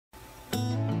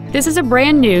This is a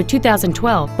brand new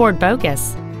 2012 Ford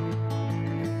Focus.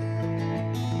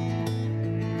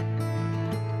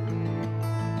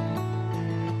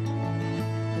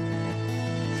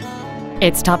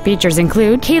 Its top features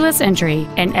include keyless entry,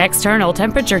 an external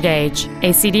temperature gauge,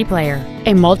 a CD player,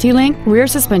 a multi-link rear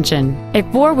suspension, a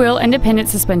four-wheel independent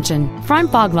suspension, front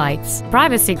fog lights,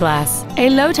 privacy glass, a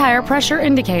low tire pressure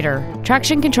indicator,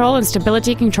 traction control and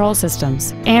stability control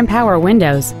systems, and power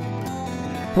windows.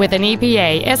 With an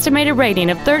EPA estimated rating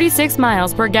of 36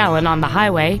 miles per gallon on the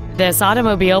highway, this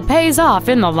automobile pays off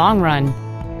in the long run.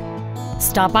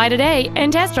 Stop by today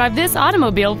and test drive this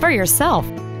automobile for yourself.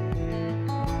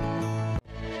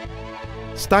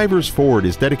 Stivers Ford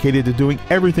is dedicated to doing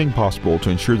everything possible to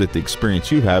ensure that the experience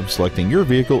you have selecting your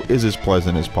vehicle is as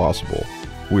pleasant as possible.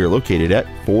 We are located at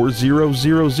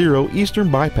 4000 Eastern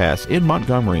Bypass in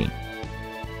Montgomery.